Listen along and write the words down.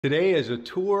Today is a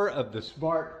tour of the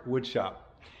Smartwoodshop.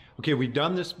 Okay, we've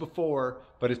done this before,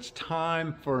 but it's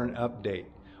time for an update.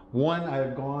 One,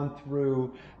 I've gone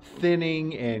through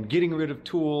thinning and getting rid of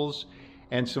tools,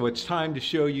 and so it's time to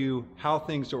show you how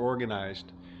things are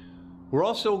organized. We're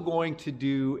also going to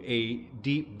do a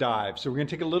deep dive. So we're going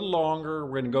to take a little longer.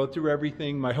 We're going to go through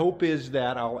everything. My hope is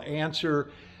that I'll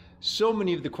answer so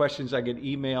many of the questions I get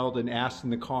emailed and asked in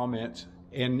the comments,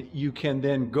 and you can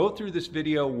then go through this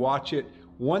video, watch it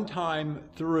one time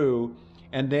through,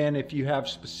 and then if you have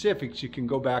specifics, you can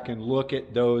go back and look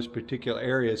at those particular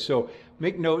areas. So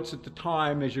make notes at the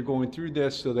time as you're going through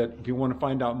this, so that if you want to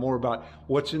find out more about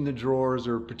what's in the drawers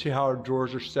or how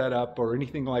drawers are set up or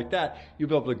anything like that, you'll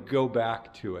be able to go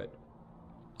back to it.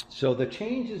 So the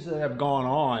changes that have gone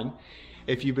on,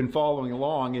 if you've been following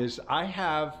along, is I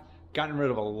have gotten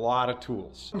rid of a lot of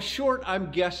tools.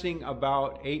 I'm guessing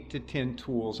about 8 to 10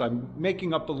 tools. I'm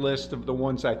making up a list of the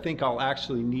ones I think I'll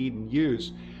actually need and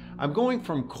use. I'm going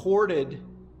from corded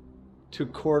to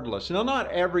cordless. Now,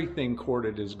 not everything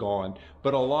corded is gone,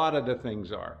 but a lot of the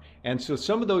things are. And so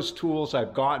some of those tools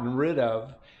I've gotten rid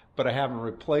of, but I haven't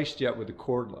replaced yet with the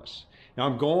cordless. Now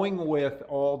I'm going with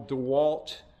all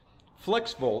DeWalt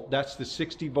flex volt. That's the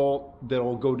 60 volt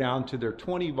that'll go down to their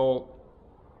 20 volt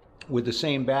with the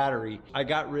same battery. I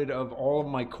got rid of all of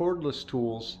my cordless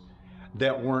tools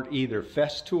that weren't either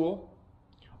Festool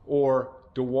or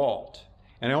DeWalt.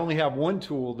 And I only have one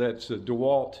tool that's a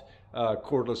DeWalt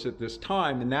cordless at this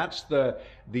time, and that's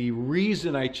the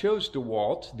reason I chose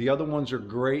DeWalt. The other ones are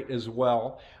great as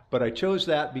well, but I chose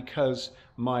that because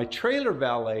my trailer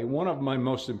valet, one of my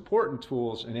most important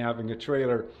tools in having a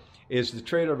trailer, is the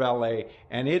trailer valet,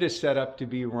 and it is set up to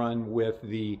be run with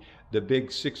the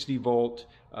big 60 volt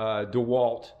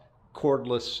DeWalt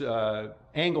cordless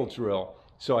angle drill.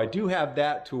 So I do have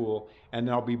that tool, and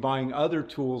I'll be buying other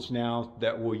tools now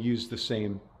that will use the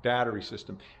same battery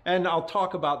system. And I'll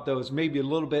talk about those maybe a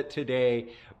little bit today,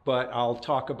 but I'll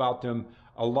talk about them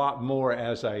a lot more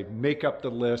as I make up the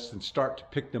list and start to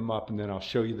pick them up, and then I'll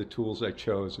show you the tools I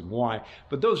chose and why.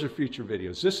 But those are future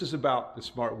videos. This is about the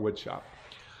Smartwoodshop.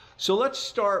 So let's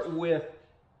start with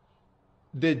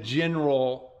the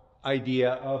general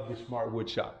idea of the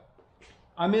Smartwoodshop.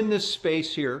 I'm in this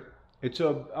space here. It's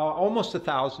almost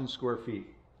 1,000 square feet,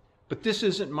 but this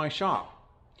isn't my shop.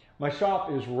 My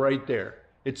shop is right there.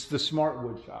 It's the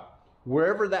Smartwoodshop.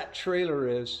 Wherever that trailer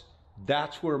is,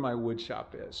 that's where my wood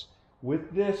shop is.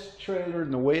 With this trailer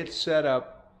and the way it's set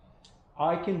up,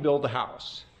 I can build a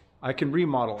house. I can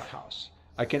remodel a house.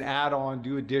 I can add on,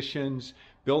 do additions,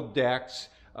 build decks,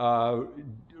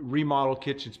 remodel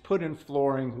kitchens, put in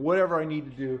flooring, whatever I need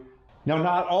to do. Now,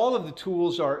 not all of the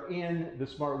tools are in the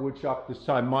Smartwoodshop this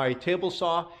time. My table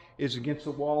saw is against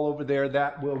the wall over there.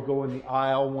 That will go in the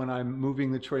aisle when I'm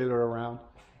moving the trailer around.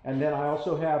 And then I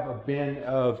also have a bin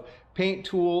of paint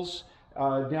tools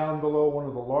down below, one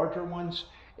of the larger ones.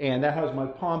 And that has my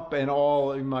pump and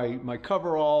all my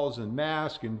coveralls and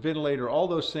mask and ventilator, all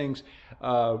those things,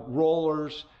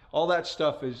 rollers, all that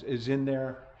stuff is in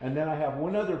there. And then I have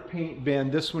one other paint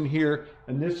bin, this one here,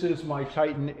 and this is my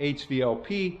Titan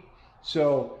HVLP.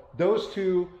 So those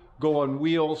two go on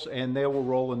wheels and they will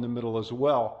roll in the middle as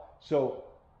well. So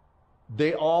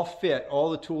they all fit, all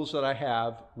the tools that I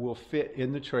have will fit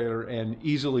in the trailer and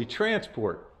easily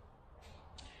transport.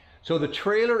 So the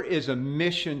trailer is a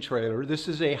Mission trailer. This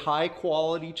is a high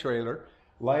quality trailer,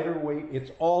 lighter weight,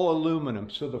 it's all aluminum.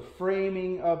 So the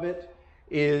framing of it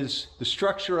is, the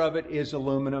structure of it is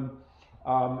aluminum.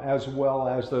 As well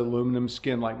as the aluminum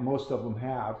skin like most of them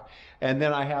have. And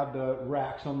then I have the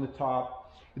racks on the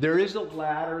top. There is a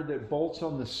ladder that bolts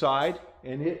on the side,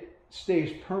 and it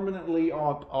stays permanently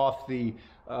off the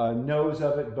nose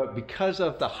of it, but because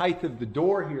of the height of the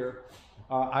door here,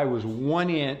 I was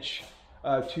 1 inch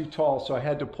too tall, so I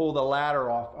had to pull the ladder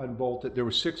off, unbolt it. There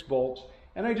were 6 bolts,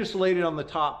 and I just laid it on the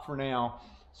top for now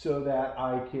so that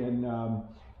I can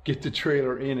get the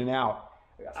trailer in and out.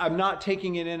 I'm not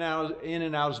taking it in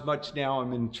and out as much now.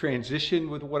 I'm in transition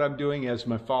with what I'm doing, as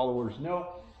my followers know.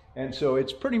 And so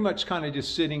it's pretty much kind of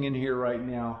just sitting in here right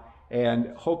now.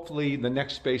 And hopefully the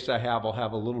next space I have, I'll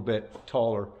have a little bit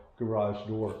taller garage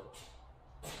door.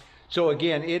 So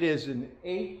again, it is an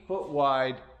 8-foot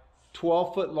wide,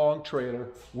 12-foot long trailer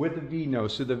with a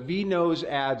V-nose. So the V-nose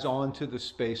adds on to the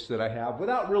space that I have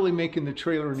without really making the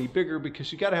trailer any bigger,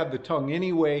 because you got to have the tongue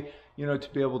anyway, you know, to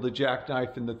be able to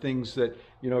jackknife and the things that,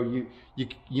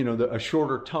 a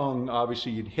shorter tongue,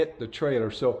 obviously you'd hit the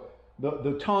trailer. So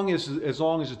the tongue is as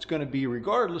long as it's going to be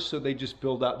regardless, so they just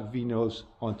build out the V-nose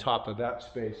on top of that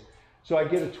space. So I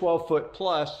get a 12-foot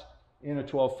plus in a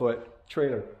 12-foot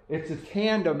trailer. It's a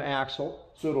tandem axle,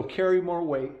 so it'll carry more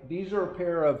weight. These are a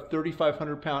pair of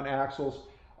 3,500 pound axles.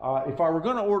 If I were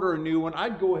going to order a new one,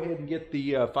 I'd go ahead and get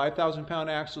the 5,000 pound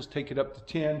axles, take it up to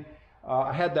 10.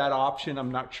 I had that option.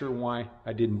 I'm not sure why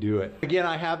I didn't do it. Again,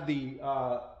 I have the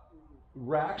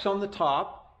racks on the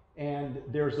top, and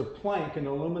there's a plank, an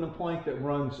aluminum plank that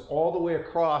runs all the way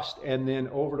across and then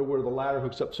over to where the ladder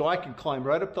hooks up. So I can climb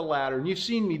right up the ladder, and you've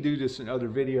seen me do this in other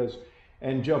videos,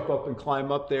 and jump up and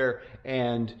climb up there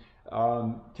and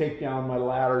take down my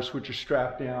ladders, which are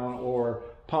strapped down, or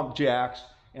pump jacks.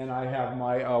 And I have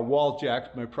my wall jacks,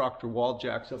 my Proctor wall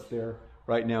jacks up there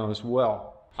right now as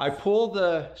well. I pull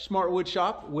the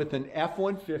Smartwoodshop with an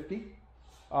F-150.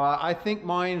 I think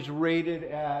mine's rated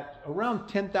at around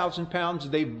 10,000 pounds.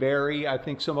 They vary. I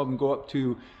think some of them go up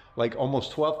to like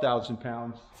almost 12,000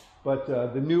 pounds. But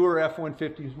the newer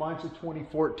F-150s, mine's a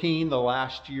 2014, the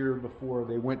last year before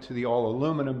they went to the all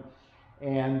aluminum.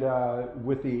 And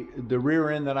with the rear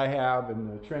end that I have and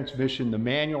the transmission, the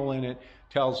manual in it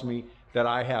tells me that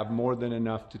I have more than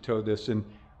enough to tow this. And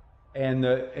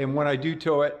when I do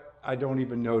tow it, I don't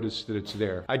even notice that it's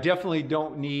there. I definitely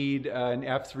don't need an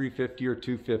F350 or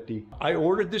 250. I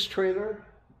ordered this trailer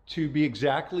to be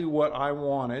exactly what I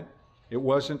wanted. It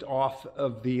wasn't off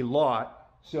of the lot.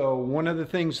 So one of the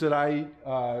things that I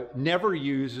never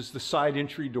use is the side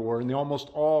entry door, and they almost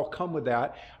all come with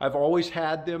that. I've always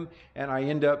had them, and I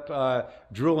end up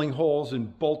drilling holes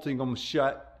and bolting them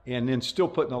shut and then still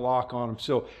putting a lock on them.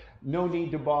 So no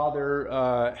need to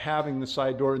bother having the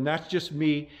side door, and that's just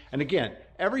me. And again,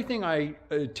 everything I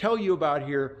tell you about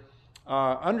here,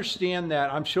 understand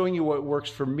that I'm showing you what works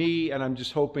for me, and I'm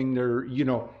just hoping there, you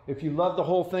know, if you love the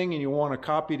whole thing and you want to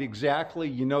copy it exactly,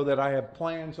 you know that I have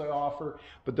plans I offer,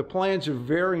 but the plans are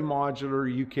very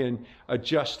modular. You can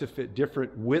adjust to fit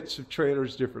different widths of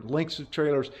trailers, different lengths of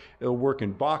trailers. It'll work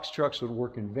in box trucks, it'll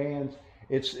work in vans.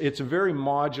 It's a very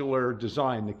modular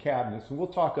design, the cabinets, and we'll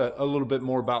talk a little bit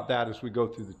more about that as we go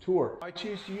through the tour. I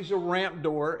choose to use a ramp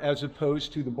door as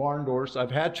opposed to the barn doors. I've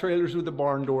had trailers with the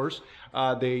barn doors.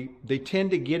 They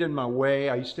tend to get in my way.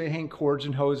 I used to hang cords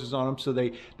and hoses on them, so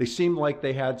they seemed like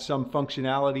they had some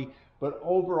functionality. But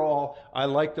overall, I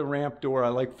like the ramp door. I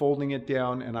like folding it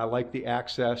down, and I like the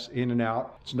access in and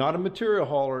out. It's not a material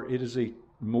hauler. It is a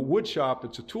wood shop.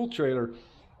 It's a tool trailer.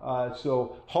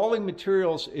 So hauling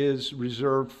materials is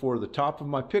reserved for the top of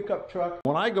my pickup truck.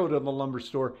 When I go to the lumber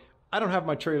store, I don't have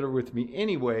my trailer with me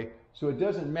anyway, so it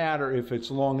doesn't matter if it's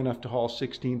long enough to haul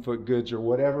 16-foot goods or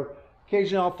whatever.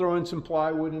 Occasionally I'll throw in some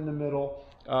plywood in the middle,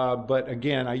 but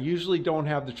again, I usually don't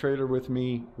have the trailer with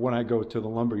me when I go to the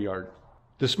lumber yard.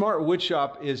 The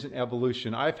Smartwoodshop is an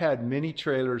evolution. I've had many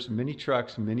trailers, many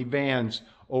trucks, many vans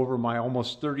over my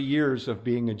almost 30 years of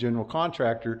being a general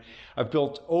contractor. I've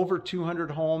built over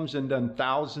 200 homes and done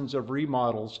thousands of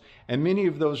remodels, and many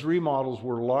of those remodels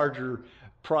were larger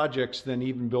projects than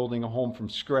even building a home from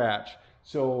scratch.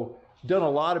 So done a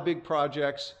lot of big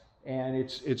projects, and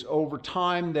it's over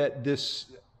time that this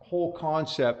whole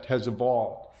concept has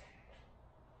evolved.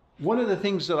 One of the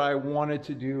things that I wanted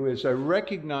to do is I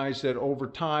recognized that over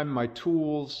time my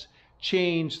tools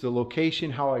change, the location,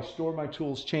 how I store my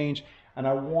tools change, and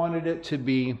I wanted it to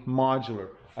be modular.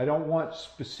 I don't want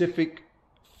specific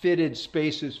fitted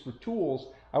spaces for tools.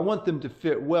 I want them to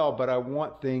fit well, but I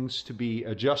want things to be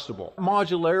adjustable.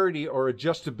 Modularity or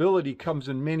adjustability comes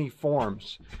in many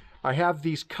forms. I have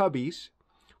these cubbies,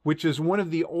 which is one of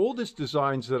the oldest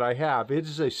designs that I have. It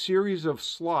is a series of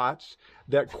slots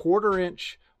that 1/4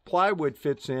 inch plywood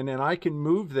fits in, and I can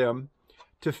move them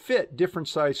to fit different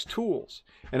size tools.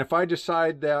 And if I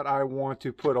decide that I want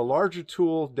to put a larger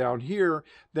tool down here,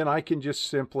 then I can just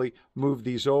simply move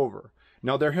these over.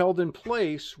 Now they're held in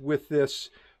place with this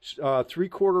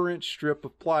 3/4 inch strip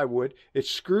of plywood.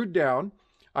 It's screwed down.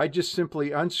 I just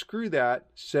simply unscrew that,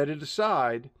 set it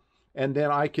aside, and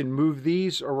then I can move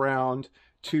these around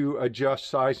to adjust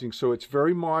sizing. So it's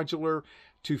very modular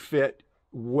to fit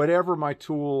whatever my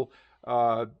tool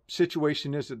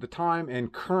situation is at the time,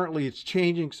 and currently it's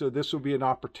changing, so this will be an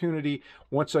opportunity.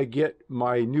 Once I get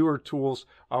my newer tools,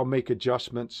 I'll make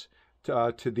adjustments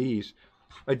to these.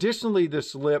 Additionally,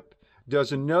 this lip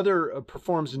does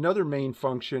performs another main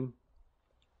function,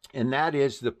 and that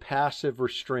is the passive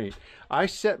restraint. I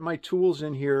set my tools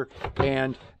in here,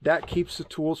 and that keeps the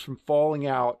tools from falling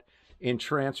out in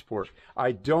transport.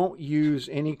 I don't use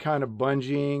any kind of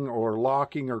bunging or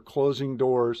locking or closing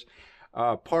doors.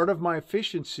 Part of my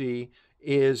efficiency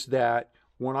is that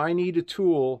when I need a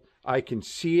tool, I can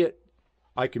see it,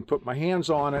 I can put my hands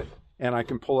on it, and I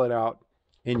can pull it out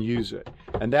and use it.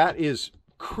 And that is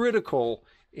critical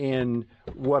in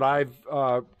what I've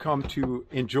come to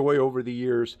enjoy over the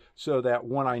years, so that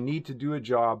when I need to do a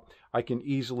job, I can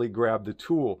easily grab the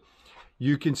tool.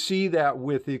 You can see that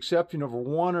with the exception of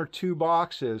 1 or 2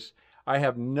 boxes, I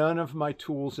have none of my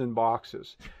tools in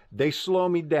boxes. They slow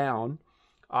me down.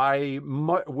 I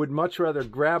would much rather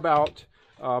grab out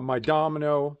my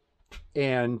domino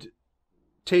and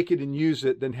take it and use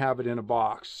it than have it in a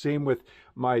box. Same with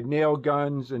my nail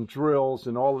guns and drills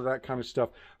and all of that kind of stuff.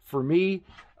 For me,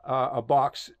 a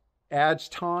box adds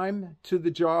time to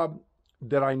the job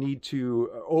that I need to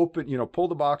open, pull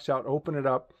the box out, open it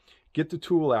up, get the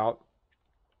tool out.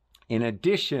 In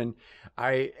addition,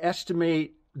 I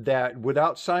estimate that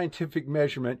without scientific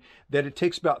measurement, that it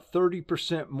takes about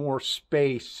 30% more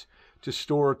space to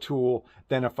store a tool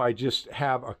than if I just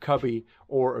have a cubby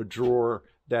or a drawer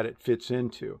that it fits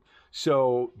into.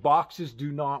 So boxes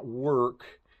do not work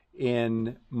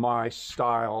in my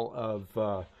style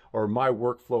of, or my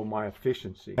workflow, my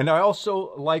efficiency. And I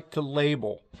also like to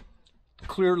label.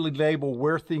 Clearly label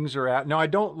where things are at. Now, I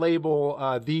don't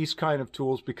label these kind of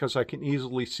tools because I can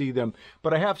easily see them,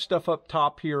 but I have stuff up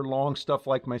top here, long stuff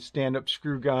like my stand-up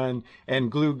screw gun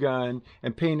and glue gun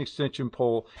and paint extension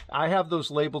pole. I have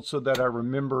those labeled so that I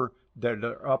remember that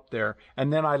they're up there.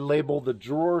 And then I label the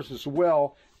drawers as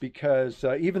well, because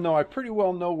even though I pretty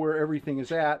well know where everything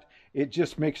is at, it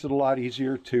just makes it a lot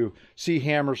easier to see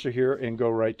hammers are here and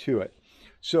go right to it.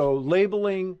 So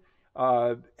labeling,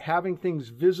 having things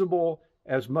visible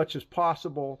as much as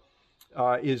possible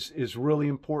is really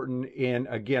important in,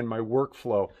 again, my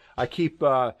workflow. I keep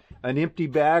an empty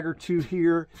bag or 2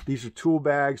 here. These are tool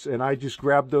bags, and I just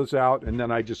grab those out, and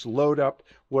then I just load up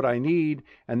what I need,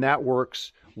 and that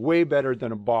works way better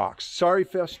than a box. Sorry,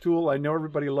 Festool, I know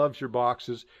everybody loves your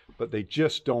boxes, but they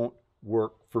just don't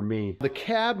work for me. The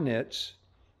cabinets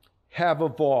have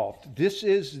evolved. This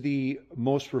is the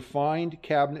most refined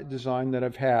cabinet design that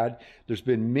I've had. There's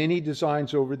been many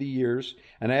designs over the years,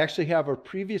 and I actually have a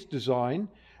previous design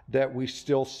that we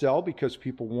still sell because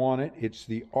people want it. It's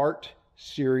the Art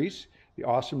series, the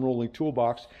Awesome Rolling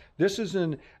Toolbox. This is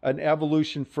an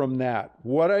evolution from that.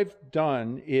 What I've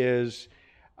done is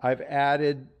I've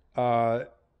added a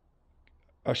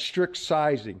strict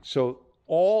sizing. So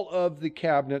all of the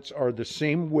cabinets are the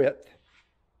same width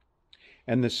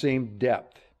and the same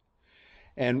depth.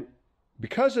 And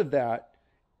because of that,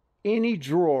 any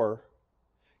drawer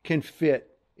can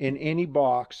fit in any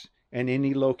box and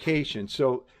any location.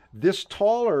 So this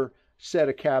taller set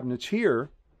of cabinets here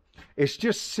is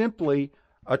just simply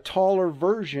a taller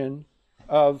version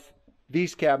of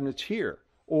these cabinets here.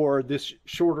 Or this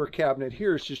shorter cabinet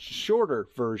here is just a shorter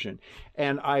version.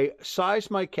 And I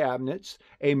size my cabinets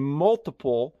a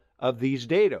multiple of these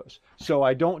dados. So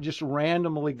I don't just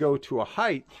randomly go to a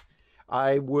height.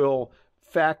 I will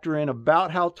factor in about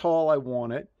how tall I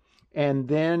want it, and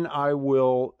then I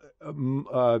will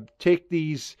take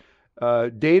these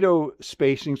dado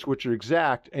spacings, which are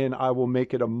exact, and I will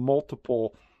make it a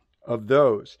multiple of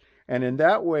those. And in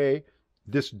that way,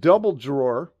 this double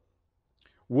drawer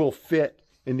will fit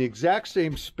in the exact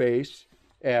same space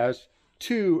as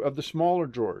 2 of the smaller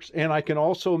drawers. And I can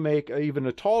also make even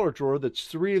a taller drawer that's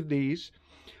 3 of these,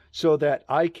 so that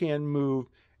I can move,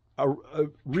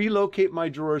 relocate my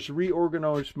drawers,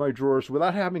 reorganize my drawers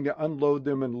without having to unload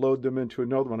them and load them into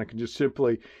another one. I can just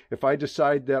simply, if I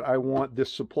decide that I want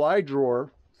this supply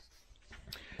drawer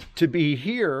to be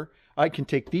here, I can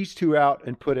take these 2 out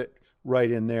and put it right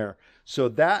in there. So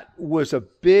that was a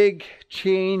big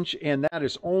change, and that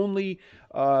is only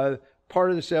part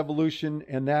of this evolution,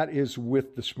 and that is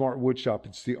with the Smartwoodshop.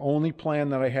 It's the only plan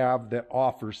that I have that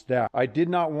offers that. I did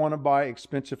not want to buy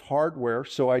expensive hardware,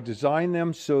 so I designed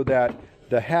them so that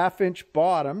the 1/2-inch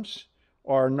bottoms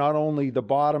are not only the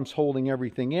bottoms holding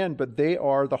everything in, but they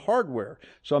are the hardware.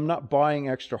 So I'm not buying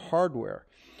extra hardware.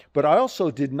 But I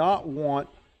also did not want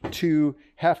to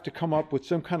have to come up with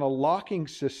some kind of locking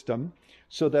system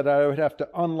so that I would have to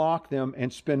unlock them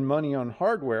and spend money on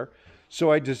hardware. So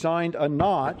I designed a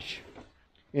notch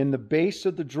in the base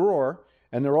of the drawer,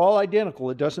 and they're all identical.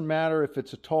 It doesn't matter if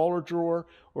it's a taller drawer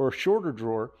or a shorter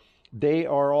drawer. They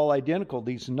are all identical.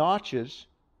 These notches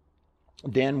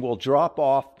then will drop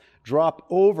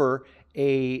over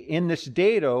in this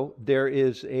dado, there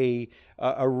is a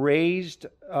raised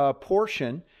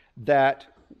portion that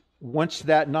once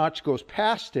that notch goes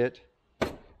past it,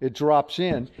 it drops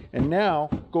in. And now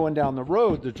going down the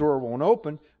road, the drawer won't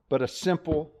open, but a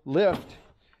simple lift.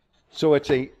 So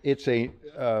it's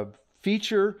a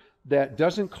feature that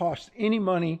doesn't cost any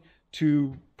money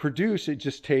to produce. It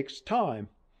just takes time.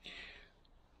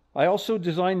 I also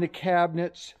designed the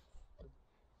cabinets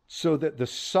so that the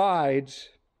sides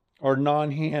are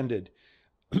non-handed.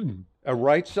 a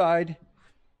right side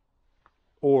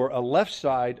or a left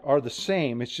side are the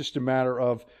same. It's just a matter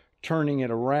of turning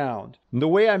it around. And the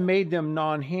way I made them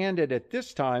non-handed at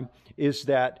this time is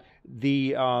that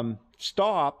the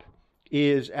stop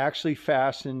is actually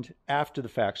fastened after the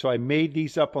fact. So I made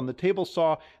these up on the table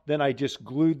saw, then I just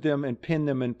glued them and pinned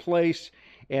them in place,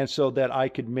 and so that I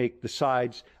could make the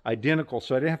sides identical.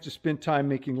 So I didn't have to spend time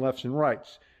making lefts and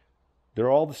rights. They're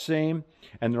all the same,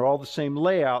 and they're all the same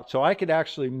layout. So I could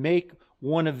actually make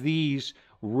one of these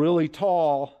really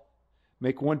tall,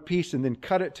 make one piece and then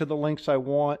cut it to the lengths I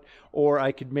want, or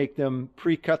I could make them,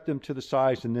 pre-cut them to the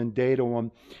size and then dado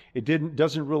them. It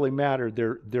doesn't really matter.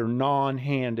 They're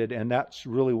non-handed, and that's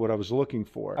really what I was looking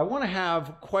for. I want to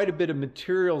have quite a bit of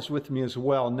materials with me as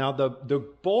well. Now the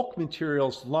bulk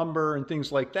materials, lumber and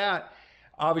things like that,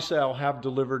 obviously I'll have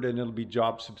delivered and it'll be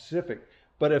job specific.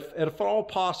 But if at all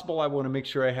possible, I want to make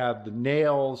sure I have the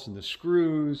nails and the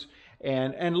screws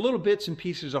and little bits and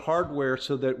pieces of hardware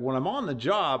so that when I'm on the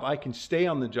job, I can stay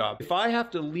on the job. If I have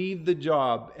to leave the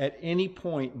job at any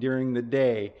point during the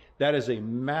day, that is a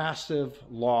massive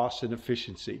loss in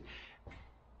efficiency.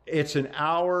 It's an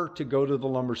hour to go to the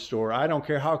lumber store. I don't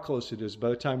care how close it is. By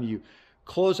the time you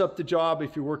close up the job,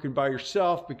 if you're working by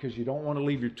yourself, because you don't want to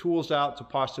leave your tools out to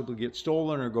possibly get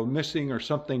stolen or go missing or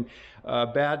something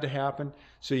bad to happen.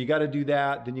 So you got to do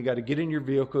that. Then you got to get in your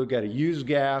vehicle, you got to use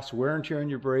gas, wear and tear on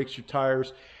your brakes, your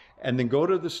tires, and then go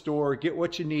to the store, get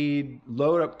what you need,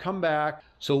 load up, come back.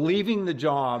 So leaving the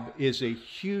job is a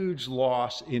huge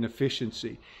loss in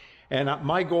efficiency. And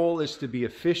my goal is to be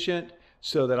efficient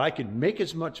so that I can make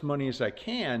as much money as I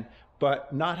can,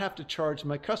 but not have to charge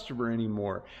my customer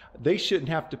anymore. They shouldn't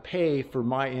have to pay for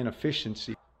my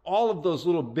inefficiency. All of those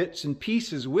little bits and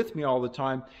pieces with me all the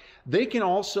time, they can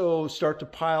also start to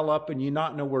pile up and you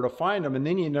not know where to find them. And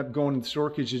then you end up going to the store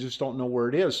because you just don't know where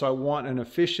it is. So I want an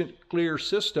efficient, clear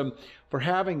system for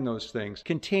having those things.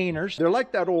 Containers, they're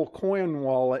like that old coin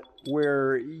wallet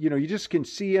where, you know, you just can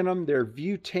see in them. They're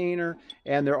View-tainer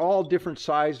and they're all different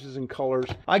sizes and colors.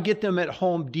 I get them at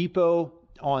Home Depot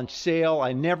on sale.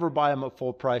 I never buy them at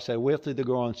full price. I wait till they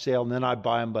go on sale and then I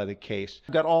buy them by the case.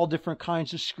 I've got all different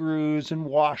kinds of screws and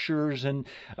washers and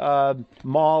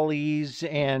mollies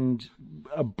and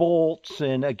bolts,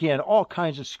 and again, all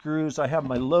kinds of screws. I have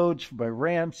my loads for my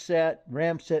ram set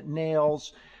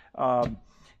nails,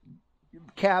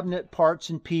 cabinet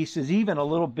parts and pieces, even a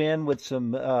little bin with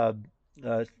some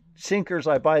sinkers.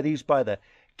 I buy these by the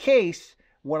case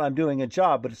when I'm doing a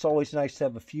job, but it's always nice to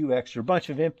have a few extra, bunch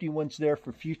of empty ones there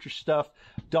for future stuff,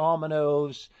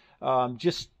 dominoes,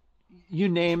 just you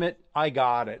name it, I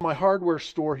got it. My hardware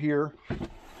store here,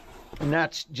 and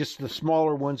that's just the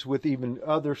smaller ones with even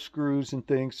other screws and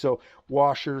things, so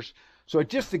washers. So I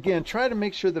just, again, try to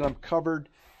make sure that I'm covered.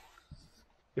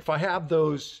 If I have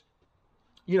those,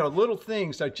 you know, little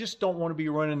things, I just don't want to be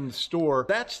running the store.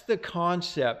 That's the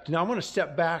concept. Now I'm going to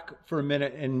step back for a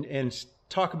minute and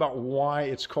talk about why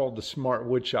it's called the Smart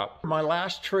Woodshop. My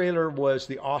last trailer was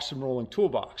the Awesome Rolling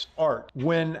Toolbox, Art.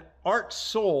 When Art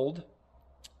sold,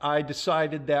 I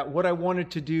decided that what I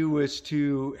wanted to do was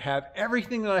to have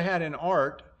everything that I had in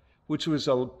Art, which was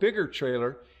a bigger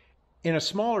trailer, in a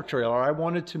smaller trailer. I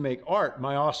wanted to make Art,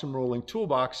 my Awesome Rolling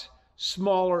Toolbox,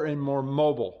 smaller and more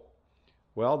mobile.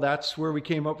 Well, that's where we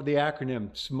came up with the acronym,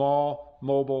 Small,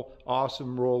 Mobile,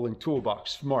 Awesome Rolling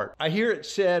Toolbox, SMART. I hear it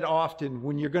said often,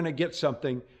 when you're going to get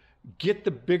something, get the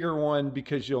bigger one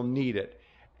because you'll need it.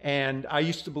 And I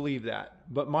used to believe that.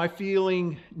 But my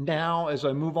feeling now as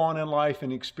I move on in life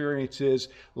and experience is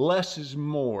less is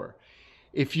more.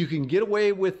 If you can get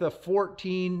away with a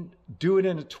 14, do it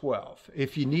in a 12.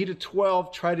 If you need a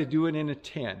 12, try to do it in a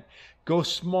 10. Go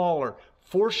smaller.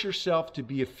 Force yourself to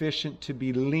be efficient, to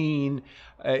be lean.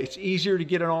 It's easier to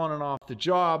get it on and off the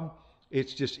job.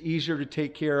 It's just easier to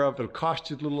take care of. It'll cost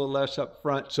you a little less up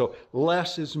front. So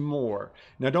less is more.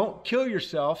 Now don't kill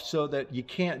yourself so that you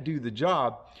can't do the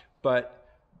job, but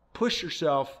push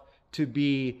yourself to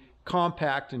be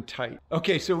compact and tight.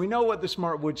 Okay, so we know what the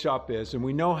Smart Woodshop is, and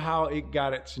we know how it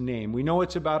got its name. We know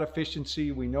it's about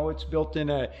efficiency. We know it's built in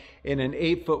an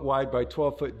 8-foot wide by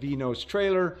 12-foot V-nose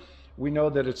trailer. We know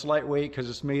that it's lightweight because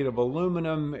it's made of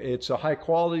aluminum. It's a high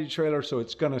quality trailer, so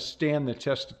it's going to stand the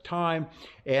test of time,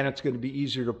 and it's going to be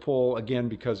easier to pull, again,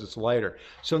 because it's lighter.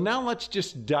 So now let's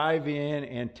just dive in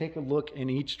and take a look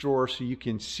in each drawer so you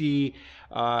can see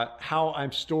how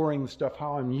I'm storing the stuff,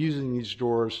 how I'm using these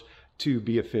drawers to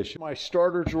be efficient. My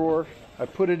starter drawer, I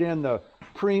put it in the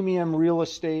premium real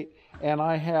estate, and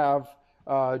I have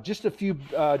just a few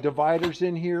dividers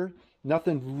in here,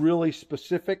 nothing really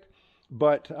specific.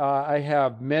 but I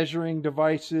have measuring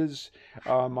devices.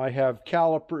 I have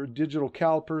digital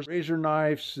calipers, razor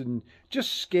knives, and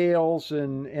just scales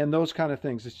and those kind of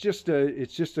things. It's just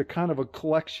a kind of a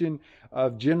collection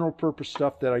of general purpose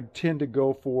stuff that I tend to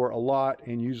go for a lot,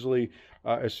 and usually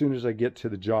as soon as I get to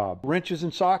the job. Wrenches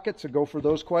and sockets, I go for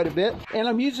those quite a bit. And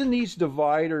I'm using these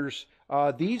dividers.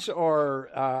 These are,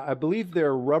 I believe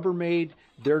they're Rubbermaid.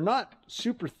 They're not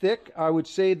super thick. I would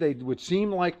say they would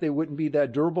seem like they wouldn't be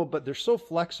that durable, but they're so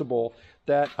flexible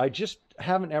that I just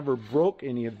haven't ever broke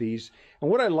any of these. And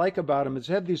what I like about them is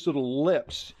they have these little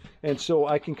lips. And so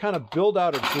I can kind of build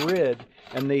out a grid,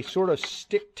 and they sort of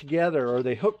stick together, or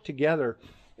they hook together,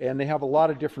 and they have a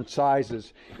lot of different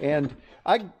sizes. And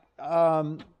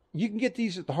you can get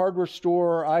these at the hardware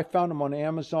store. I found them on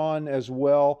Amazon as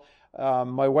well.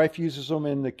 My wife uses them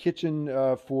in the kitchen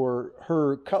for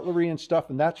her cutlery and stuff,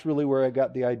 and that's really where I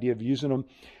got the idea of using them.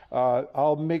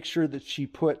 I'll make sure that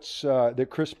that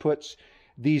Chris puts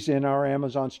these in our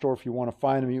Amazon store if you want to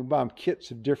find them. You can buy them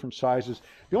kits of different sizes.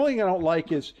 The only thing I don't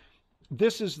like is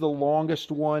this is the longest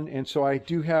one, and so I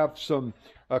do have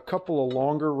a couple of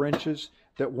longer wrenches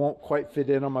that won't quite fit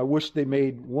in them. I wish they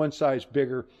made one size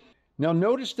bigger. Now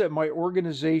notice that my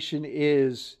organization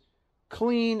is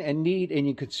clean and neat, and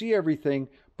you can see everything,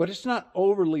 but it's not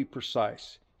overly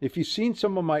precise. If you've seen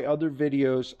some of my other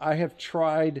videos, I have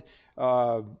tried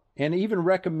and even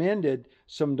recommended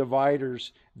some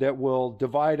dividers that will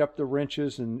divide up the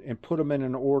wrenches and put them in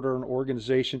an order and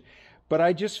organization. But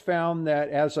I just found that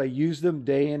as I use them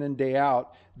day in and day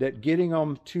out, that getting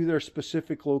them to their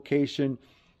specific location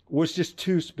was just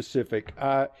too specific.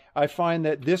 I find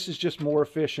that this is just more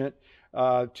efficient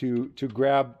to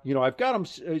grab. I've got them,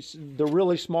 the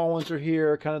really small ones are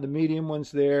here, kind of the medium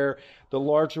ones there, the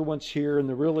larger ones here, and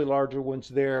the really larger ones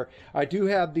there. I do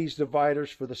have these dividers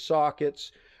for the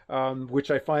sockets,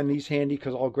 which I find these handy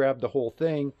because I'll grab the whole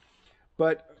thing.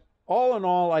 But all in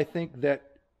all, I think that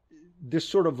this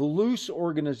sort of loose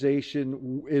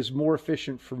organization is more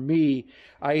efficient for me.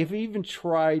 I have even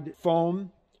tried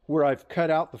foam, where I've cut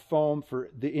out the foam for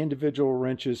the individual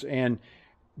wrenches, and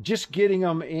just getting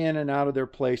them in and out of their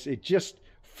place,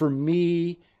 for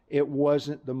me, it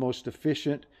wasn't the most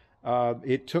efficient.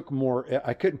 It took more,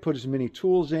 I couldn't put as many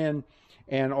tools in,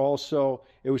 and also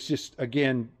it was just,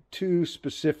 again, too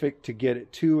specific to get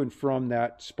it to and from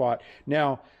that spot.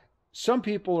 Now, some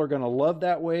people are going to love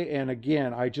that way, and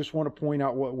again, I just want to point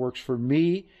out what works for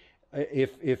me.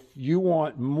 If you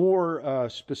want more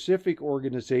specific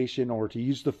organization, or to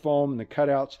use the foam and the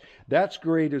cutouts, that's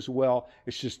great as well.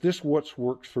 It's just this what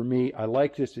works for me. I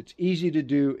like this. It's easy to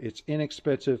do. It's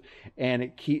inexpensive,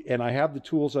 and I have the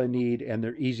tools I need, and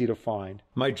they're easy to find.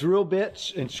 My drill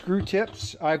bits and screw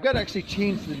tips. I've got to actually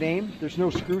change the name. There's no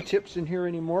screw tips in here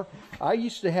anymore. I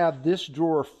used to have this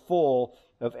drawer full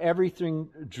of everything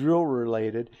drill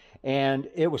related, and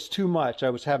it was too much.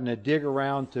 I was having to dig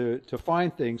around to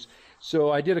find things. So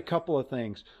I did a couple of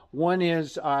things. One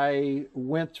is I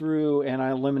went through and I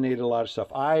eliminated a lot of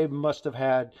stuff. I must have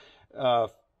had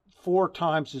 4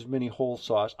 times as many hole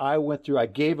saws. I went through, I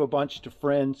gave a bunch to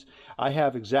friends. I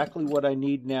have exactly what I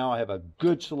need now. I have a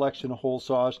good selection of hole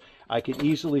saws. I can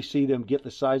easily see them, get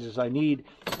the sizes I need,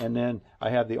 and then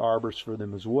I have the arbors for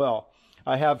them as well.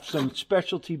 I have some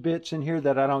specialty bits in here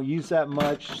that I don't use that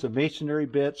much, some masonry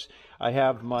bits. I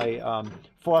have my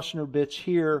Forstner bits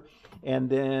here, and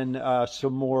then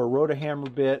some more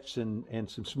rotohammer bits and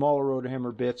some smaller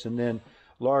rotohammer bits, and then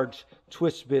large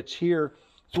twist bits here,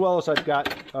 as well as I've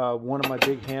got one of my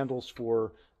big handles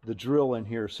for the drill in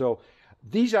here. So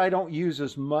these I don't use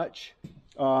as much.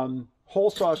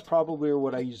 Hole saws probably are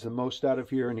what I use the most out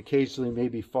of here, and occasionally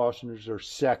maybe Forstners are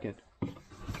second.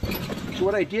 So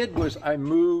what I did was I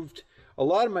moved a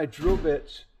lot of my drill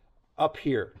bits up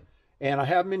here, and I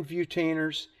have them in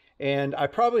viewtainers, and I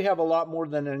probably have a lot more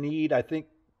than I need. I think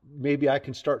maybe I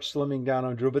can start slimming down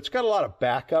on drill bits. It's got a lot of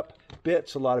backup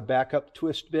bits, a lot of backup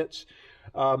twist bits.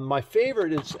 My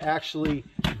favorite is actually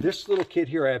this little kit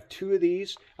here. I have 2 of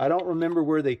these. I don't remember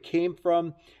where they came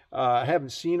from. I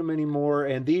haven't seen them anymore,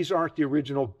 and these aren't the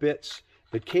original bits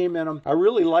that came in them. I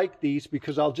really like these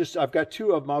because I've got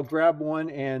 2 of them. I'll grab one,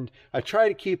 and I try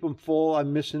to keep them full.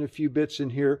 I'm missing a few bits in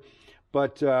here,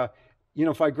 but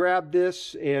if I grab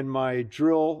this and my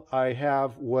drill, I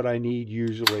have what I need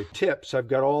usually. Tips, I've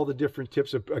got all the different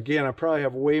tips. Again, I probably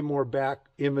have way more back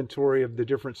inventory of the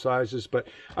different sizes, but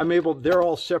they're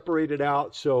all separated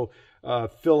out. So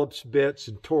Phillips bits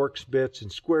and Torx bits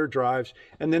and square drives,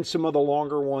 and then some of the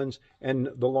longer ones and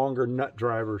the longer nut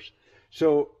drivers.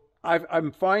 So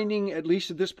I'm finding, at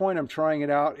least at this point, I'm trying it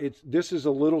out. This is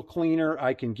a little cleaner.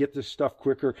 I can get this stuff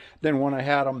quicker than when I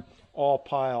had them all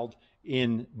piled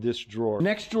in this drawer.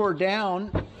 Next drawer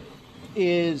down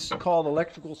is called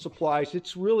electrical supplies.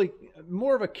 It's really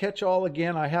more of a catch-all.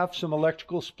 Again, I have some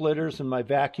electrical splitters and my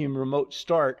vacuum remote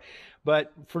start,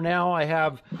 but for now I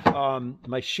have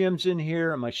my shims in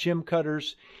here and my shim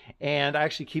cutters, and I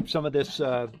actually keep some of this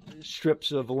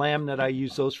strips of laminate. I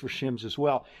use those for shims as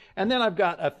well. And then I've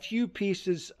got a few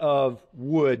pieces of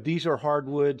wood. These are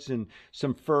hardwoods and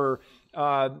some fir.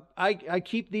 I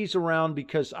keep these around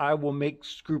because I will make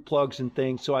screw plugs and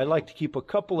things, so I like to keep a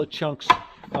couple of chunks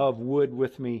of wood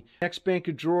with me. Next bank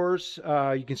of drawers,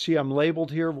 you can see I'm labeled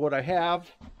here of what I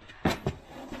have.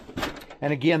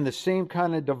 And again, the same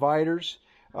kind of dividers.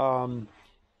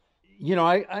 You know,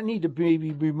 I need to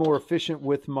maybe be more efficient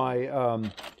with my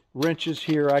wrenches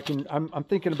here. I'm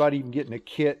thinking about even getting a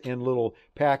kit in little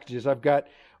packages. I've got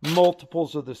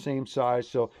multiples of the same size,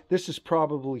 so this is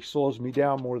probably slows me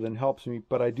down more than helps me,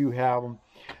 but I do have them.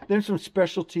 Then some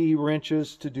specialty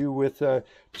wrenches to do with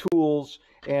tools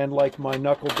and like my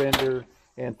knuckle bender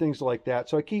and things like that.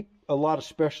 So I keep a lot of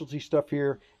specialty stuff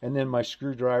here, and then my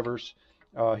screwdrivers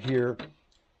here.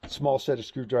 Small set of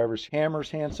screwdrivers, hammers,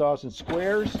 handsaws, and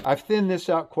squares. I've thinned this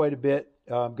out quite a bit.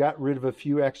 Got rid of a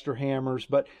few extra hammers,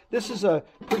 but this is a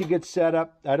pretty good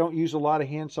setup. I don't use a lot of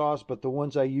handsaws, but the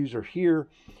ones I use are here,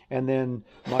 and then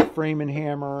my framing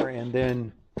hammer, and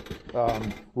then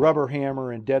rubber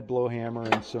hammer and dead blow hammer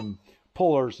and some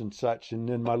pullers and such, and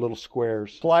then my little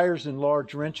squares. Pliers and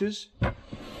large wrenches.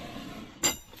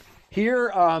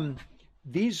 Here,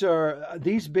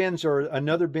 these bins are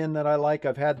another bin that I like.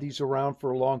 I've had these around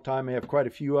for a long time. I have quite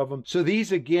a few of them. So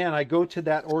these, again, I go to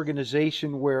that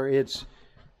organization where it's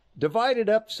divided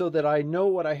up so that I know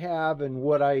what I have and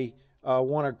what I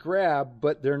want to grab,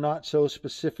 but they're not so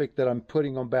specific that I'm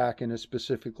putting them back in a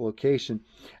specific location.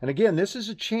 And again, this is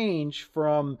a change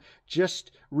from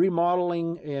just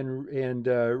remodeling and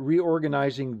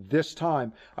reorganizing this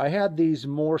time. I had these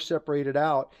more separated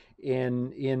out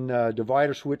in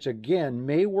dividers, which again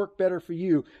may work better for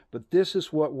you, but this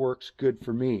is what works good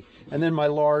for me. And then my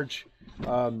large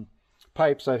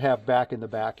pipes I have back in the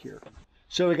back here.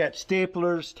 So we got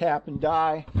staplers, tap and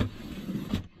die.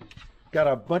 Got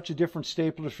a bunch of different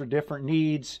staplers for different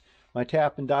needs. My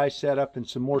tap and die setup and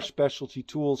some more specialty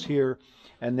tools here.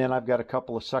 And then I've got a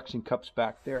couple of suction cups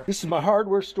back there. This is my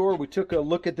hardware store. We took a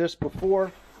look at this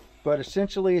before, but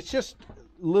essentially it's just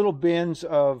little bins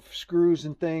of screws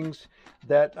and things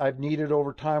that I've needed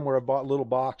over time, where I bought little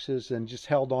boxes and just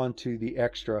held on to the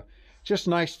extra. Just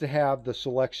nice to have the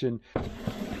selection.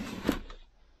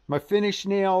 My finish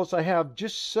nails, I have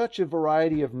just such a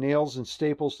variety of nails and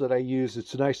staples that I use.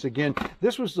 It's nice. Again,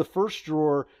 this was the first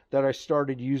drawer that I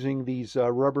started using these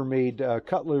Rubbermaid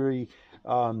cutlery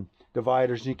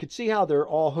dividers. And you can see how they're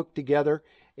all hooked together,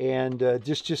 and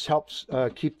just helps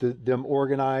keep them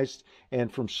organized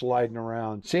and from sliding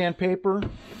around. Sandpaper.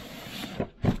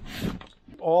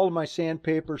 All of my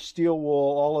sandpaper, steel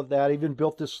wool, all of that. I even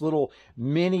built this little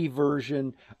mini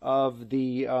version of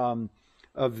the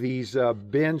of these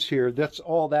bins here. That's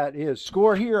all that is.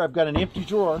 Score here, I've got an empty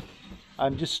drawer.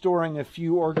 I'm just storing a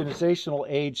few organizational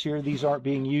aids here. These aren't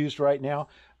being used right now,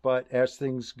 but as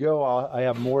things go, I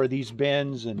have more of these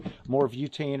bins and more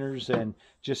viewtainers, and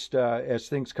just as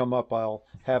things come up, I'll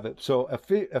have it. So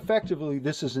effectively,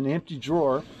 this is an empty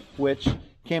drawer, which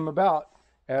came about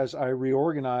as I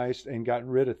reorganized and gotten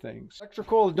rid of things.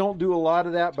 Electrical, don't do a lot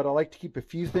of that, but I like to keep a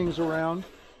few things around.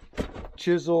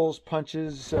 Chisels,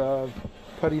 punches,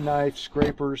 putty knives,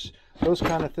 scrapers, those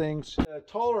kind of things. The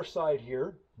taller side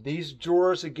here, these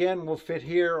drawers again will fit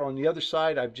here. On the other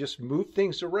side, I've just moved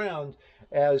things around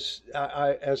as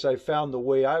I found the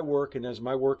way I work, and as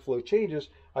my workflow changes,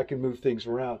 I can move things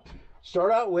around.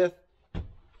 Start out with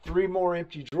 3 more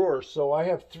empty drawers. So I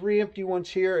have 3 empty ones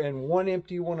here and 1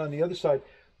 empty one on the other side.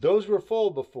 Those were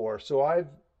full before, so I've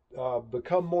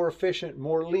become more efficient,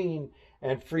 more lean,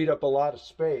 and freed up a lot of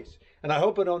space. And I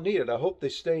hope I don't need it. I hope they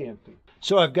stay empty.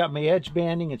 So I've got my edge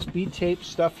banding and speed tape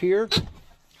stuff here.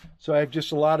 So I have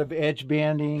just a lot of edge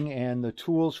banding and the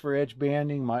tools for edge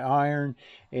banding, my iron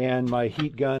and my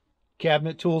heat gun.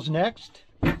 Cabinet tools next.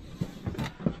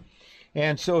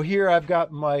 And so here I've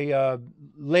got my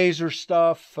laser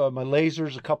stuff, my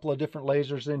lasers, a couple of different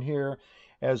lasers in here,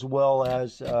 as well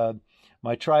as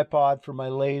my tripod for my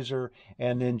laser,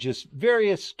 and then just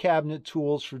various cabinet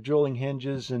tools for drilling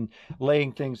hinges and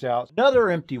laying things out.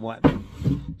 Another empty one.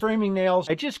 Framing nails.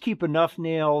 I just keep enough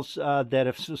nails that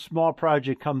if a small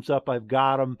project comes up, I've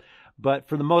got them. But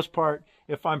for the most part,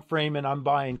 if I'm framing, I'm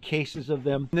buying cases of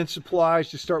them. And then supplies,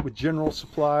 to start with general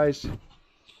supplies.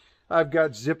 I've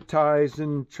got zip ties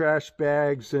and trash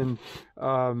bags and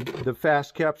the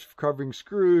fast caps for covering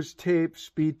screws, tape,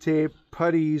 speed tape,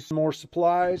 putties, more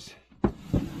supplies.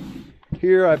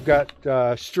 Here I've got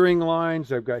string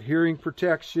lines, I've got hearing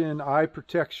protection, eye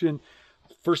protection,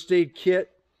 first aid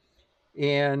kit.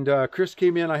 And Chris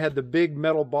came in, I had the big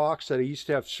metal box that I used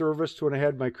to have serviced when I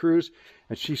had my crews,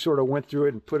 and she sort of went through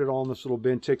it and put it all in this little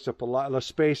bin. Takes up a lot less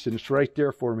space, and it's right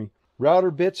there for me.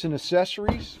 Router bits and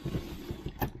accessories.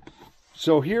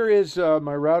 So here is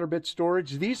my router bit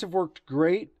storage. These have worked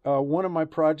great. One of my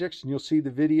projects, and you'll see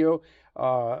the video,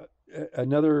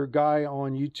 another guy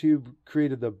on YouTube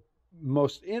created the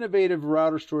most innovative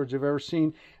router storage I've ever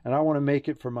seen, and I want to make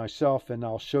it for myself, and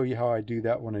I'll show you how I do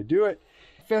that when I do it.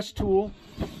 Festool,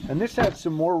 and this has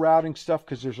some more routing stuff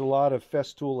because there's a lot of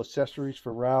Festool accessories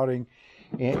for routing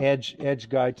and edge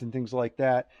guides and things like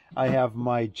that. I have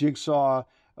my jigsaw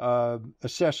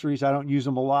accessories. I don't use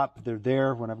them a lot, but they're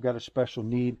there when I've got a special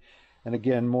need. And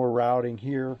again, more routing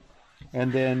here.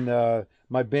 And then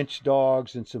my bench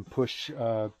dogs and some push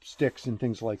sticks and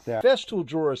things like that. Festool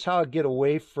drawer is how I get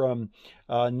away from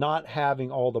not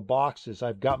having all the boxes.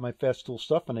 I've got my Festool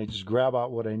stuff and I just grab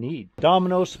out what I need.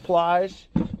 Domino supplies.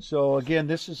 So again,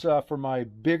 this is for my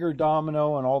bigger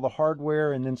domino and all the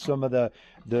hardware, and then some of the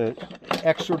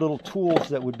extra little tools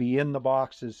that would be in the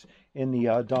boxes, in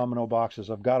the domino boxes.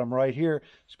 I've got them right here.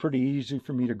 It's pretty easy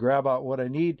for me to grab out what I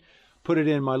need, put it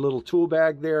in my little tool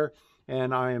bag there,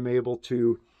 and I am able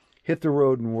to hit the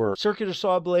road and work. Circular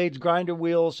saw blades, grinder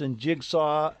wheels, and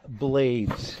jigsaw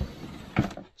blades.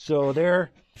 So there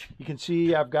you can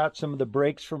see I've got some of the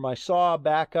brakes for my saw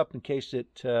back up in case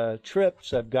it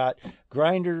trips. I've got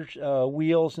grinder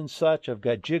wheels and such. I've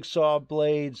got jigsaw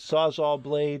blades, sawzall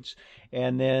blades,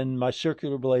 and then my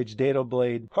circular blades, dado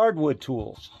blade, hardwood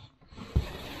tools.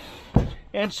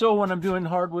 And so when I'm doing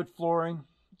hardwood flooring,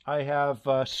 I have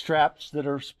straps that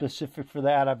are specific for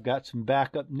that. I've got some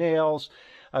backup nails.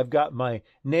 I've got my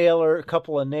nailer, a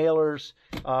couple of nailers.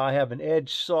 I have an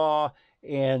edge saw,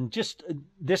 and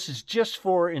this is just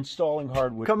for installing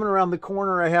hardwood. Coming around the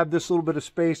corner, I have this little bit of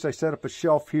space. I set up a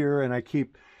shelf here, and I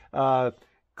keep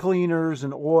cleaners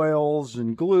and oils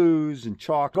and glues and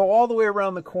chalk. Go all the way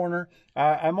around the corner.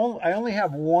 I only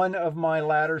have one of my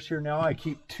ladders here now. I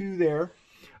keep two there.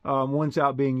 One's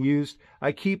out being used.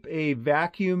 I keep a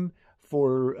vacuum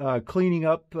for cleaning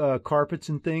up carpets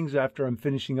and things after I'm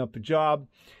finishing up a job.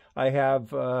 I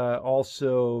have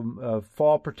also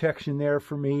fall protection there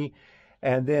for me.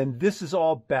 And then this is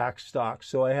all backstock.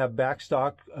 So I have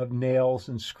backstock of nails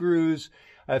and screws.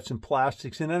 I have some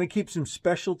plastics, and then I keep some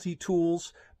specialty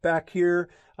tools back here.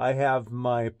 I have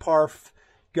my Parf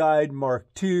Guide Mark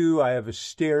II. I have a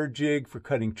stair jig for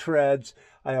cutting treads.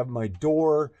 I have my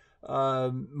door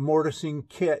mortising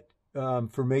kit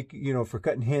for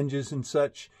cutting hinges and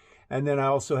such. And then I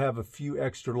also have a few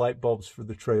extra light bulbs for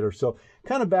the trailer. So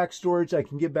kind of back storage. I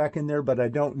can get back in there, but I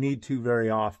don't need to very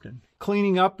often.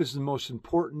 Cleaning up is the most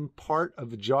important part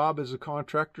of the job as a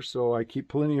contractor. So I keep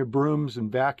plenty of brooms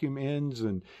and vacuum ends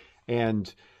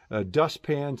and dust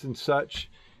pans and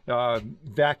such.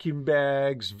 Vacuum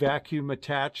bags, vacuum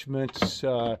attachments.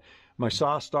 My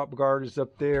saw stop guard is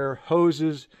up there.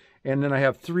 Hoses. And then I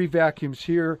have 3 vacuums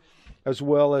here, as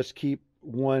well as keep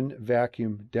 1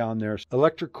 vacuum down there.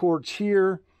 Electric cords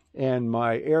here, and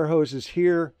my air hose is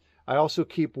here. I also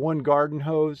keep 1 garden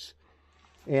hose,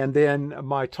 and then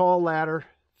my tall ladder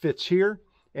fits here,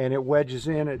 and it wedges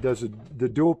in. It does the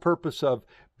dual purpose of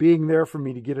being there for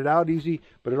me to get it out easy,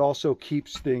 but it also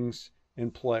keeps things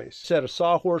in place. Set of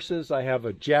sawhorses. I have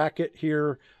a jacket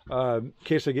here in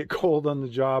case I get cold on the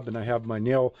job, and I have my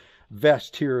nail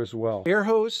vest here as well. Air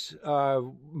hose,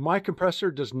 my compressor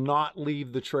does not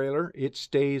leave the trailer. It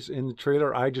stays in the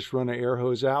trailer. I just run an air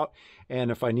hose out,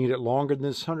 and if I need it longer than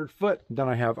this 100 foot, then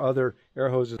I have other air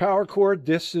hoses. Power cord,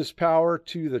 this is power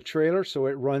to the trailer, so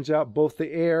it runs out. Both the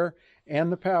air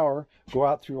and the power go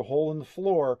out through a hole in the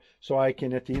floor, so I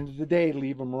can, at the end of the day,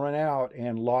 leave them run out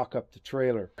and lock up the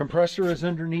trailer. Compressor is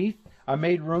underneath. I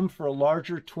made room for a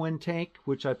larger twin tank,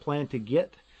 which I plan to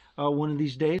get one of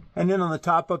these days. And then on the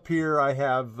top up here, I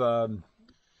have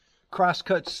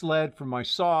crosscut sled for my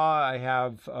saw. I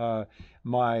have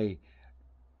my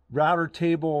router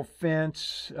table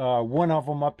fence, one of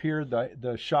them up here,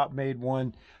 the shop made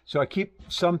one. So I keep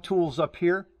some tools up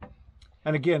here.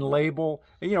 And again, label,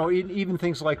 even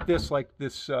things like this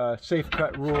safe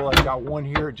cut rule. I've got one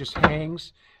here, it just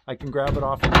hangs. I can grab it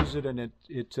off and use it, and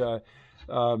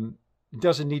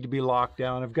doesn't need to be locked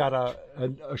down. I've got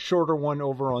a shorter one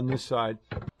over on this side.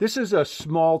 This is a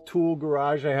small tool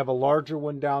garage. I have a larger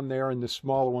one down there and the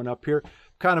smaller one up here.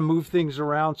 Kind of move things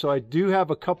around. So I do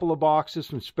have a couple of boxes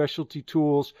from Specialty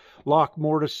Tools, lock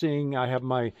mortising. I have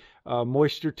my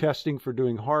moisture testing for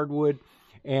doing hardwood.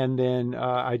 And then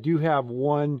I do have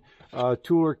one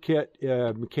tooler kit,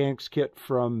 mechanics kit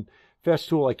from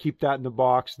Festool. I keep that in the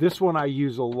box. This one I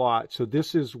use a lot. So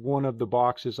this is one of the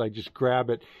boxes. I just grab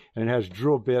it and it has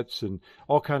drill bits and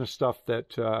all kind of stuff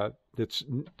that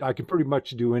I can pretty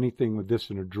much do anything with this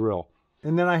in a drill.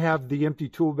 And then I have the empty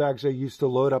tool bags I use to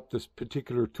load up this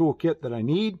particular tool kit that I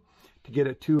need to get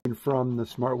it to and from the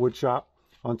Smartwoodshop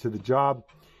onto the job.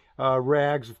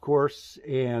 Rags, of course,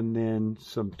 and then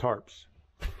some tarps.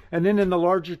 And then in the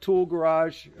larger tool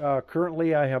garage,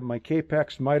 currently I have my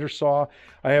Capex miter saw.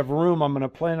 I have room. I'm going to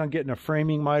plan on getting a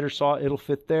framing miter saw. It'll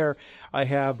fit there. I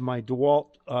have my DeWalt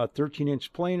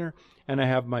 13-inch planer, and I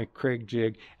have my Kreg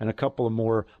jig and a couple of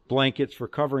more blankets for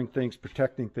covering things,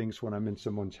 protecting things when I'm in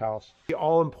someone's house. The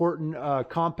all-important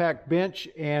compact bench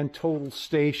and total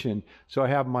station. So I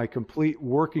have my complete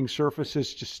working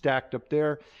surfaces just stacked up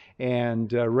there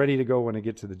and ready to go when I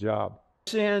get to the job.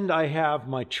 This end, I have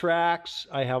my tracks,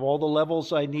 I have all the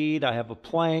levels I need, I have a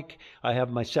plank, I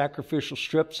have my sacrificial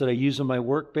strips that I use on my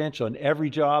workbench on every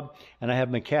job, and I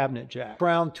have my cabinet jack.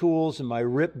 Crown tools and my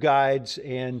rip guides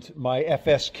and my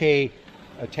FSK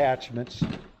attachments.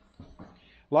 A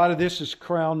lot of this is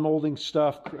crown molding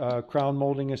stuff, crown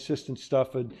molding assistant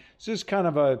stuff. And this is kind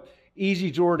of a easy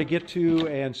drawer to get to,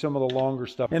 and some of the longer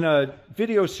stuff. In a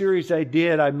video series I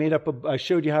did, I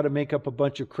showed you how to make up a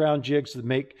bunch of crown jigs that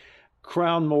make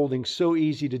crown molding so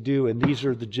easy to do, and these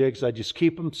are the jigs. I just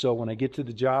keep them so when I get to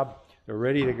the job they're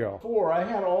ready to go. Before, I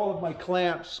had all of my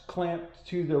clamps clamped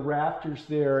to the rafters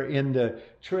there in the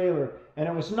trailer, and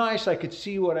it was nice. I could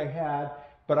see what I had,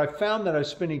 but I found that I was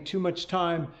spending too much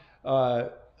time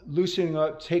loosening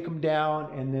up, take them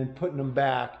down, and then putting them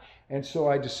back. And so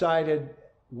I decided,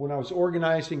 when I was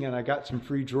organizing and I got some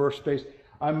free drawer space,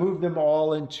 I moved them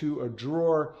all into a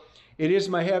drawer. It is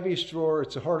my heaviest drawer.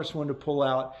 It's the hardest one to pull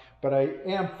out, but I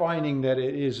am finding that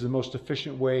it is the most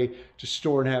efficient way to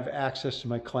store and have access to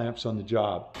my clamps on the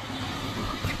job.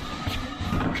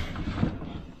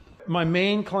 My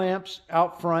main clamps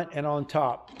out front and on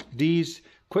top. These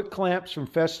quick clamps from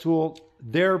Festool,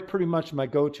 they're pretty much my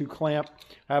go-to clamp.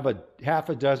 I have half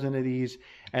a dozen of these,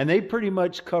 and they pretty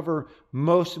much cover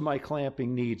most of my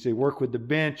clamping needs. They work with the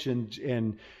bench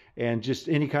and just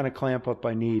any kind of clamp up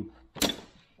I need.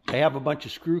 I have a bunch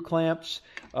of screw clamps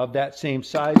of that same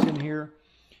size in here.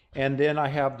 And then I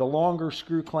have the longer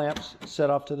screw clamps set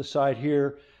off to the side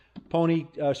here. Pony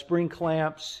spring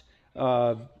clamps,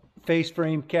 face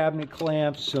frame cabinet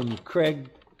clamps, some Kreg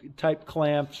type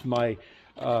clamps, my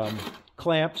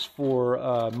clamps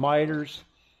for miters.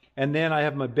 And then I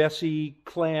have my Bessie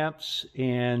clamps,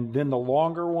 and then the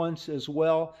longer ones as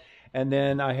well. And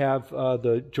then I have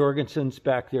the Jorgensen's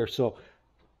back there. So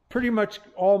pretty much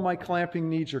all my clamping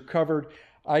needs are covered.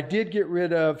 I did get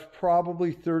rid of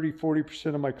probably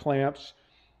 30-40% of my clamps.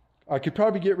 I could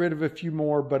probably get rid of a few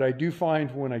more, but I do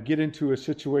find when I get into a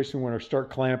situation when I start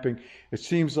clamping, it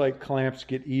seems like clamps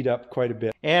get eat up quite a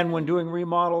bit. And when doing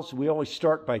remodels, we always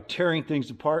start by tearing things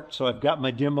apart. So I've got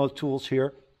my demo tools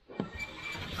here.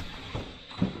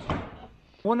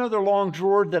 One other long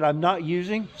drawer that I'm not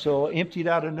using, so I emptied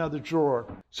out another drawer.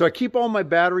 So I keep all my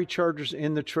battery chargers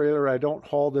in the trailer. I don't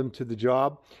haul them to the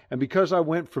job. And because I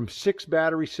went from 6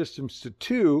 battery systems to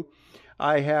 2,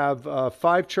 I have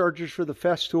 5 chargers for the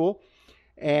Festool,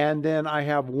 and then I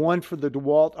have 1 for the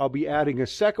DeWalt. I'll be adding a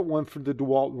second one for the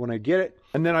DeWalt when I get it.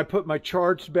 And then I put my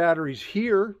charged batteries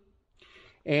here,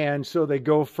 and so they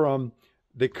go from,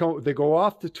 they go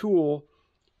off the tool,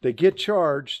 they get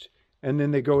charged, and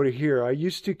then they go to here. I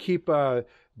used to keep a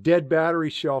dead battery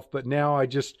shelf, but now I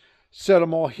just set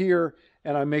them all here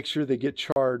and I make sure they get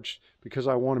charged because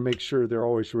I want to make sure they're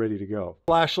always ready to go.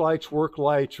 Flashlights, work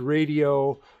lights,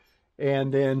 radio,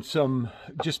 and then some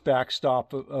just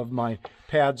backstop of my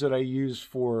pads that I use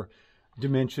for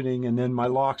dimensioning, and then my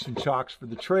locks and chocks for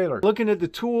the trailer. Looking at the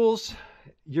tools,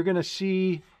 you're going to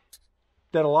see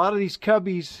that a lot of these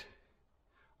cubbies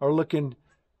are looking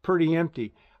pretty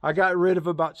empty. I got rid of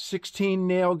about 16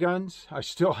 nail guns. I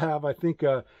still have, I think,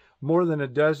 more than a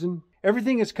dozen.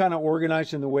 Everything is kind of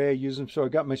organized in the way I use them. So I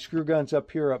got my screw guns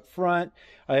up here up front.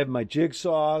 I have my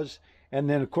jigsaws, and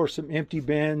then of course some empty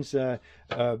bins.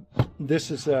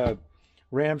 This is a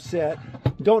ram set.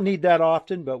 Don't need that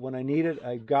often, but when I need it,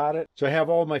 I got it. So I have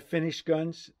all my finished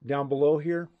guns down below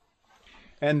here.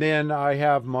 And then I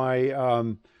have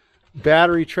my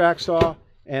battery track saw,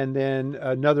 and then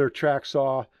another track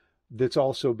saw that's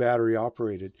also battery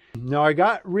operated. Now I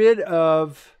got rid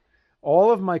of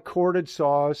all of my corded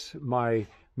saws, my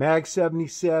Mag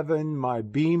 77, my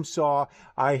beam saw.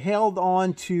 I held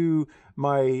on to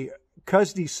my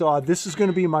Cusdy saw. This is going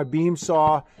to be my beam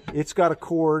saw. It's got a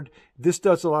cord. This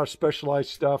does a lot of specialized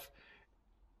stuff.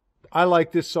 I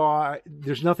like this saw.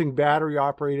 There's nothing battery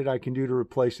operated I can do to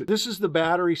replace it. This is the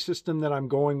battery system that I'm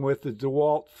going with, the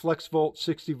DeWalt FlexVolt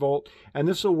 60 volt, and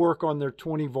this will work on their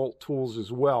 20 volt tools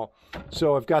as well.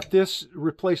 So I've got this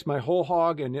replace my whole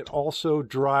hog, and it also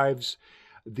drives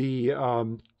the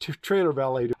trailer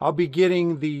valet. I'll be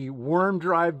getting the worm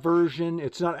drive version.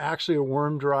 It's not actually a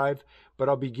worm drive, but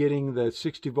I'll be getting the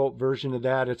 60 volt version of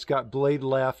that. It's got blade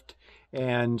left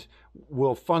and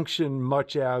will function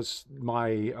much as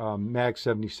my Mag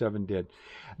 77 did.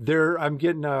 There, I'm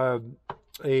getting a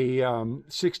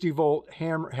 60 volt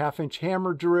hammer, half-inch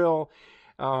hammer drill.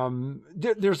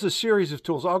 There's a series of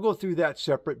tools. I'll go through that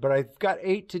separate, but I've got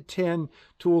 8 to 10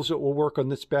 tools that will work on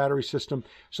this battery system.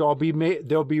 So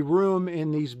there'll be room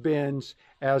in these bins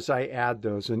as I add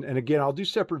those. And again, I'll do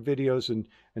separate videos and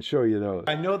show you those.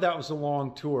 I know that was a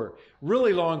long tour,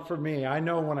 really long for me. I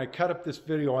know when I cut up this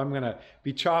video, I'm gonna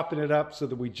be chopping it up so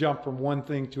that we jump from one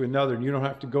thing to another and you don't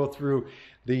have to go through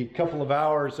the couple of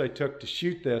hours I took to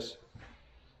shoot this.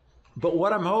 But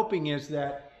what I'm hoping is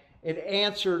that it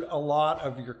answered a lot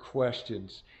of your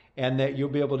questions and that you'll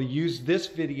be able to use this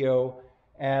video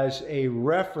as a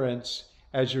reference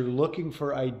as you're looking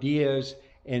for ideas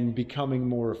and becoming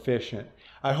more efficient.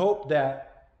 I hope that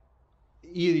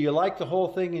either you like the whole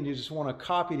thing and you just want to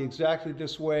copy it exactly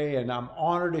this way, and I'm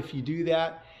honored if you do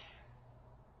that,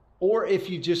 or if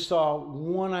you just saw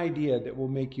one idea that will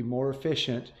make you more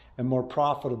efficient and more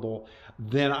profitable,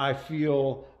 then I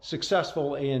feel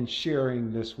successful in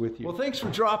sharing this with you. Well, thanks for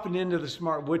dropping into the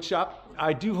Smart Woodshop.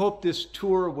 I do hope this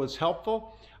tour was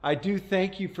helpful. I do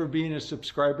thank you for being a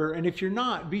subscriber. And if you're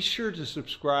not, be sure to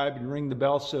subscribe and ring the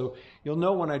bell so you'll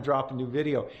know when I drop a new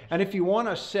video. And if you want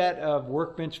a set of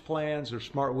workbench plans or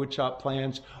Smart Woodshop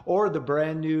plans or the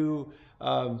brand new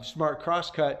Smart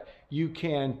Crosscut, you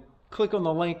can click on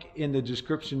the link in the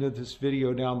description of this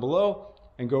video down below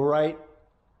and go right,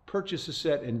 purchase a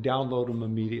set and download them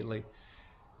immediately.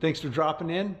 Thanks for dropping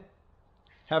in.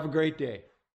 Have a great day.